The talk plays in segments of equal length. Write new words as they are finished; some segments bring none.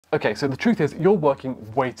Okay, so the truth is, you're working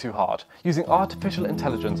way too hard. Using artificial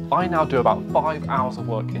intelligence, I now do about 5 hours of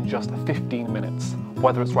work in just 15 minutes.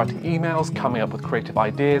 Whether it's writing emails, coming up with creative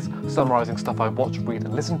ideas, summarising stuff I watch, read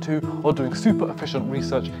and listen to, or doing super efficient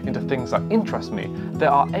research into things that interest me,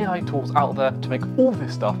 there are AI tools out there to make all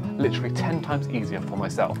this stuff literally 10 times easier for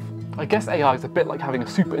myself. I guess AI is a bit like having a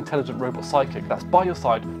super intelligent robot sidekick that's by your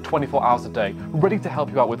side 24 hours a day, ready to help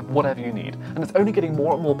you out with whatever you need, and it's only getting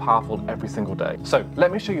more and more powerful every single day. So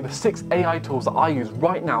let me show you the 6 AI tools that I use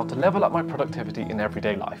right now to level up my productivity in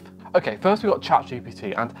everyday life. Okay, first we've got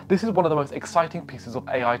ChatGPT, and this is one of the most exciting pieces of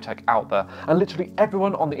AI tech out there, and literally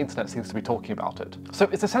everyone on the internet seems to be talking about it. So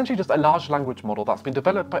it's essentially just a large language model that's been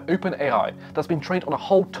developed by OpenAI that's been trained on a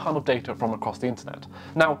whole ton of data from across the internet.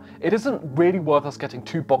 Now, it isn't really worth us getting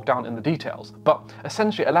too bogged down in the details, but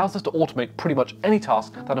essentially allows us to automate pretty much any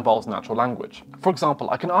task that involves natural language. For example,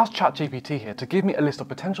 I can ask ChatGPT here to give me a list of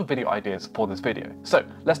potential video ideas for this video. So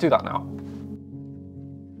let's do that now.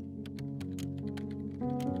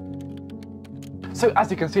 So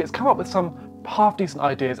as you can see, it's come up with some half-decent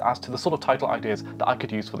ideas as to the sort of title ideas that I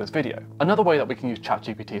could use for this video. Another way that we can use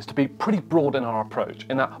ChatGPT is to be pretty broad in our approach,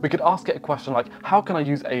 in that we could ask it a question like, how can I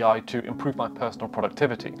use AI to improve my personal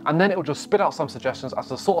productivity? And then it will just spit out some suggestions as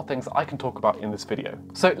to the sort of things that I can talk about in this video.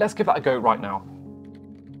 So let's give that a go right now.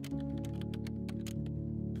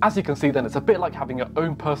 As you can see then, it's a bit like having your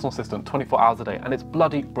own personal assistant 24 hours a day, and it's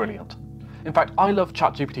bloody brilliant. In fact, I love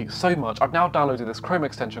ChatGPT so much, I've now downloaded this Chrome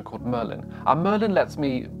extension called Merlin, and Merlin lets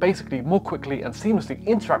me basically more quickly and seamlessly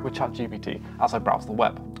interact with ChatGPT as I browse the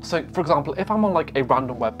web. So, for example, if I'm on like a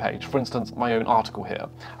random web page, for instance, my own article here,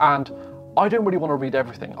 and I don't really want to read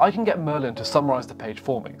everything, I can get Merlin to summarise the page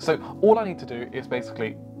for me. So all I need to do is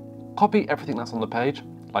basically copy everything that's on the page,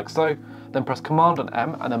 like so, then press Command and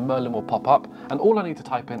M, and then Merlin will pop up, and all I need to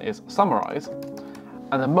type in is summarise,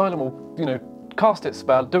 and then Merlin will, cast its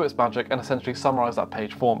spell, do its magic, and essentially summarise that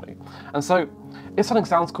page for me. And so, if something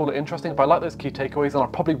sounds cool or interesting, if I like those key takeaways, then I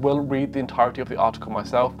probably will read the entirety of the article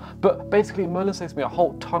myself. But basically, Merlin saves me a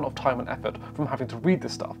whole ton of time and effort from having to read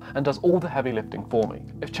this stuff, and does all the heavy lifting for me.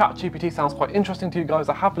 If ChatGPT sounds quite interesting to you guys,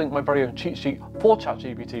 I have linked my very own cheat sheet for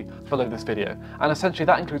ChatGPT below this video. And essentially,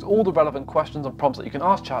 that includes all the relevant questions and prompts that you can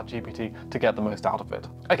ask ChatGPT to get the most out of it.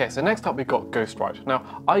 Okay, so next up we've got Ghostwrite.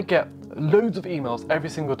 Now, I get loads of emails every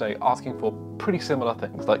single day asking for pretty similar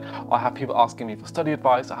things. Like, I have people asking me for study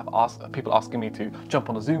advice, I have people asking me to jump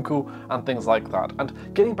on a Zoom call and things like that.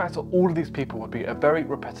 And getting back to all of these people would be a very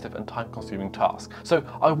repetitive and time-consuming task. So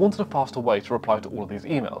I wanted a faster way to reply to all of these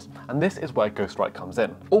emails, and this is where Ghostwrite comes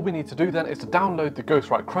in. All we need to do then is to download the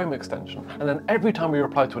Ghostwrite Chrome extension, and then every time we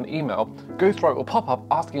reply to an email, Ghostwrite will pop up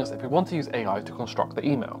asking us if we want to use AI to construct the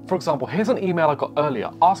email. For example, here's an email I got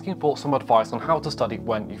earlier asking for some advice on how to study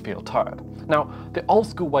when you feel tired. Now, the old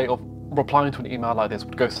school way of replying to an email like this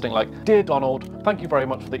would go something like, "Dear Donald, thank you very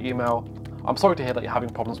much for the email. I'm sorry to hear that you're having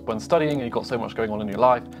problems when studying and you've got so much going on in your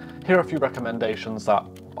life. Here are a few recommendations that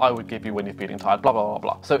I would give you when you're feeling tired, blah, blah, blah,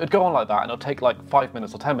 blah." So it'd go on like that, and it'll take like 5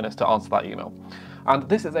 minutes or 10 minutes to answer that email. And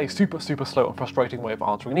this is a super slow and frustrating way of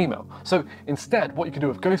answering an email. So instead, what you can do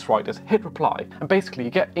with Ghostwrite is hit reply, and basically you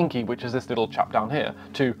get Inky, which is this little chap down here,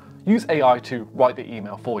 to use AI to write the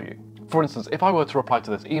email for you. For instance, if I were to reply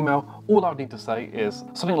to this email, all I would need to say is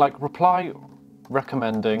something like, reply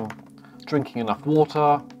recommending drinking enough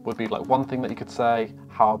water would be like one thing that you could say.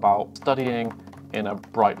 How about studying in a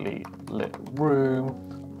brightly lit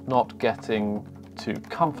room, not getting too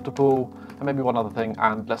comfortable, and maybe one other thing,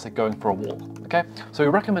 and let's say going for a walk, okay? So we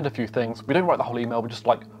recommend a few things. We don't write the whole email, we just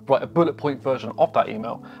like write a bullet point version of that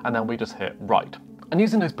email, and then we just hit write. And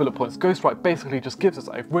using those bullet points, Ghostwrite basically just gives us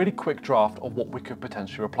a really quick draft of what we could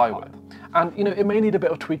potentially reply with. And it may need a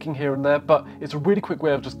bit of tweaking here and there, but it's a really quick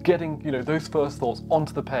way of just getting those first thoughts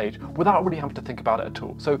onto the page without really having to think about it at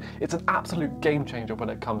all. So it's an absolute game changer when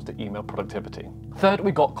it comes to email productivity. Third,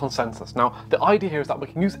 we got Consensus. Now, the idea here is that we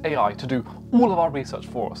can use AI to do all of our research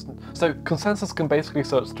for us. So Consensus can basically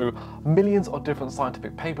search through millions of different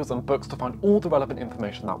scientific papers and books to find all the relevant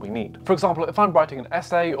information that we need. For example, if I'm writing an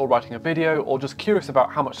essay or writing a video or just curious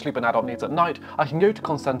about how much sleep an adult needs at night, I can go to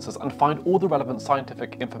Consensus and find all the relevant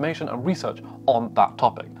scientific information and research on that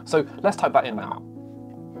topic. So let's type that in now.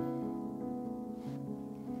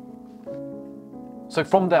 So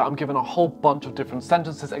from there, I'm given a whole bunch of different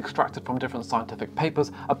sentences extracted from different scientific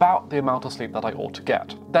papers about the amount of sleep that I ought to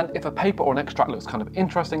get. Then if a paper or an extract looks kind of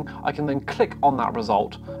interesting, I can then click on that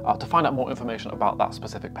result to find out more information about that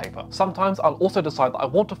specific paper. Sometimes I'll also decide that I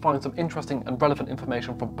want to find some interesting and relevant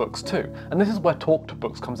information from books too, and this is where Talk to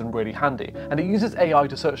Books comes in really handy, and it uses AI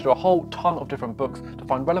to search through a whole ton of different books to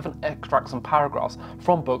find relevant extracts and paragraphs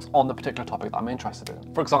from books on the particular topic that I'm interested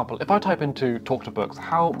in. For example, if I type into Talk to Books,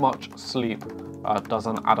 how much sleep does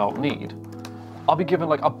an adult need? I'll be given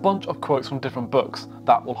like a bunch of quotes from different books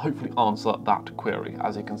that will hopefully answer that query,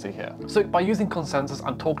 as you can see here. So by using Consensus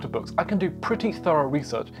and Talk to Books, I can do pretty thorough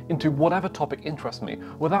research into whatever topic interests me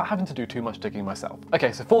without having to do too much digging myself.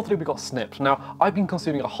 Okay, so fourthly, we got Snipped. Now, I've been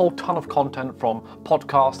consuming a whole ton of content from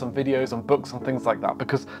podcasts and videos and books and things like that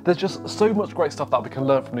because there's just so much great stuff that we can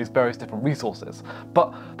learn from these various different resources.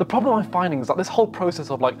 But the problem I'm finding is that this whole process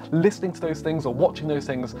of like listening to those things or watching those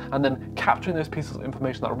things and then capturing those pieces of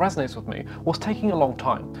information that resonates with me was taking a long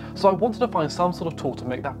time. So I wanted to find some sort of tool to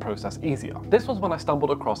make that process easier. This was when I stumbled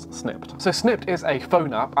across Snipped. So Snipped is a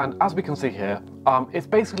phone app, and as we can see here, it's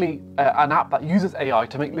basically an app that uses AI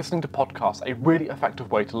to make listening to podcasts a really effective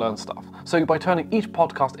way to learn stuff. So by turning each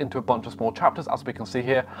podcast into a bunch of small chapters, as we can see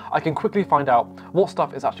here, I can quickly find out what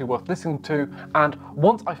stuff is actually worth listening to, and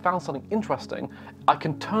once I found something interesting, I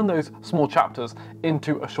can turn those small chapters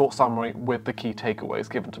into a short summary with the key takeaways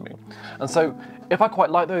given to me. And so if I quite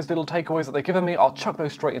like those little takeaways that they've given me, I'll chuck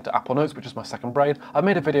those straight into Apple Notes, which is my second brain. I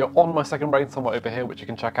made a video on my second brain somewhere over here, which you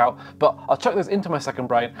can check out, but I'll chuck those into my second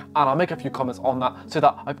brain and I'll make a few comments on that so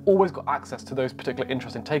that I've always got access to those particular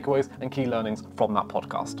interesting takeaways and key learnings from that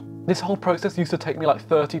podcast. This whole process used to take me like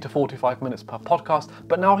 30 to 45 minutes per podcast,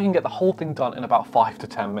 but now I can get the whole thing done in about 5 to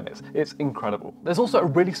 10 minutes. It's incredible. There's also a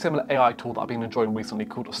really similar AI tool that I've been enjoying recently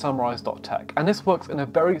called Summarize.tech, and this works in a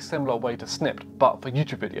very similar way to Snipped, but for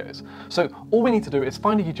YouTube videos. So all we need to do is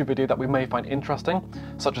find a YouTube video that we may find interesting,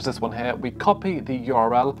 such as this one here. We copy the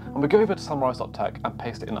URL and we go over to Summarize.tech and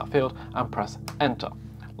paste it in that field and press enter,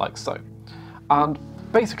 like so. And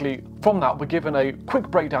basically, from that, we're given a quick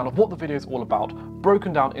breakdown of what the video is all about,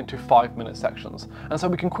 broken down into 5-minute sections. And so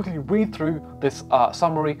we can quickly read through this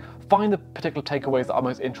summary, find the particular takeaways that are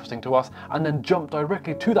most interesting to us, and then jump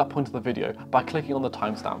directly to that point of the video by clicking on the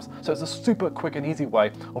timestamps. So it's a super quick and easy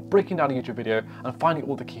way of breaking down a YouTube video and finding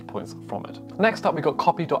all the key points from it. Next up, we got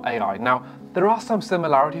Copy.ai. Now, there are some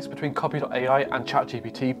similarities between Copy.ai and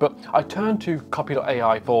ChatGPT, but I turn to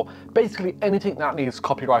Copy.ai for basically anything that needs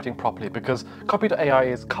copywriting properly, because Copy.ai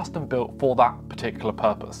is custom built for that particular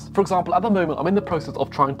purpose. For example, at the moment, I'm in the process of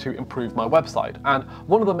trying to improve my website, and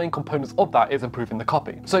one of the main components of that is improving the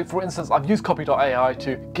copy. So for instance, I've used Copy.ai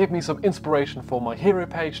to give me some inspiration for my hero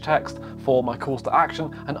page text, for my calls to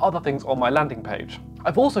action, and other things on my landing page.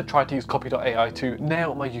 I've also tried to use Copy.ai to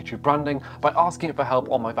nail my YouTube branding by asking it for help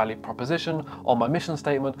on my value proposition, on my mission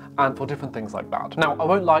statement, and for different things like that. Now, I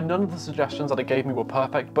won't lie, none of the suggestions that it gave me were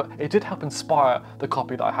perfect, but it did help inspire the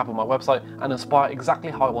copy that I have on my website and inspire exactly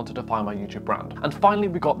how I want to define my YouTube brand. And finally,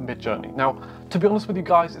 we got Midjourney. Now, to be honest with you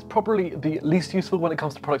guys, it's probably the least useful when it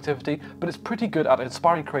comes to productivity, but it's pretty good at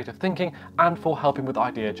inspiring creative thinking and for helping with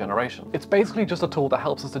idea generation. It's basically just a tool that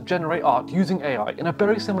helps us to generate art using AI in a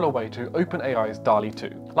very similar way to OpenAI's DALL-E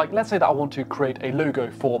 2. Like, let's say that I want to create a logo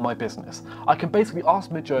for my business. I can basically ask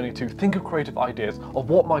Midjourney to think of creative ideas of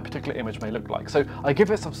what my particular image may look like. So I give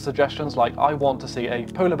it some suggestions like, I want to see a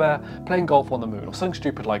polar bear playing golf on the moon or something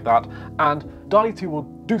stupid like that, and DALL-E 2 will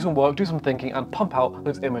do some work, do some thinking, and pump out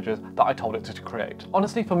those images that I told it to create.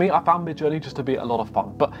 Honestly, for me, I found Midjourney just to be a lot of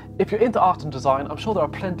fun, but if you're into art and design, I'm sure there are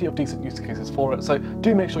plenty of decent use cases for it, so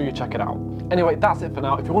do make sure you check it out. Anyway, that's it for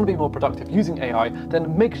now. If you want to be more productive using AI,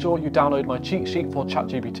 then make sure you download my cheat sheet for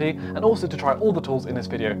ChatGPT, and also to try all the tools in this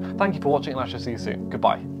video. Thank you for watching, and I shall see you soon.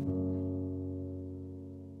 Goodbye.